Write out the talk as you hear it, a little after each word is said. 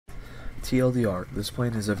TLDR, this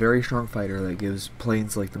plane is a very strong fighter that gives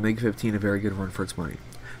planes like the MiG-15 a very good run for its money.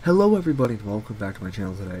 Hello everybody and welcome back to my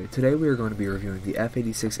channel today. Today we are going to be reviewing the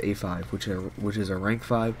F-86A-5, which is a Rank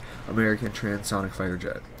 5 American transonic fighter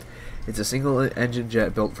jet. It's a single-engine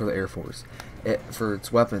jet built for the Air Force. For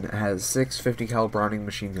its weapon, it has 6 50 caliber Browning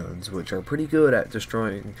machine guns, which are pretty good at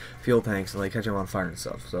destroying fuel tanks and like catching them on fire and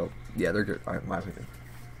stuff. So yeah, they're good in my opinion.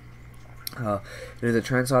 It is a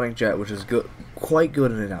transonic jet, which is quite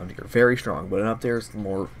good in a down tier, very strong, but in up there it's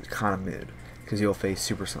more kind of mid, because you'll face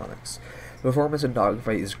supersonics. The performance in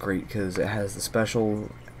dogfight is great because it has the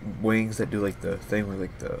special wings that do like the thing where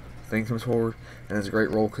like the thing comes forward, and it's a great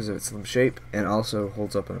roll because of its slim shape, and also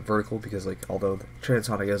holds up in a vertical because like although the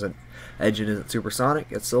transonic engine isn't supersonic,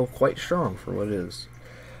 it's still quite strong for what it is.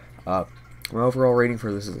 My overall rating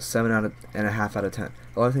for this is a 7.5 out of 10.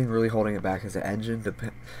 The only thing really holding it back is the engine,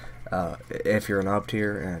 if you're an up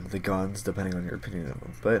tier, and the guns, depending on your opinion of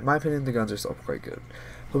them. But in my opinion, the guns are still quite good.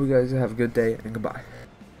 Hope you guys have a good day, and goodbye.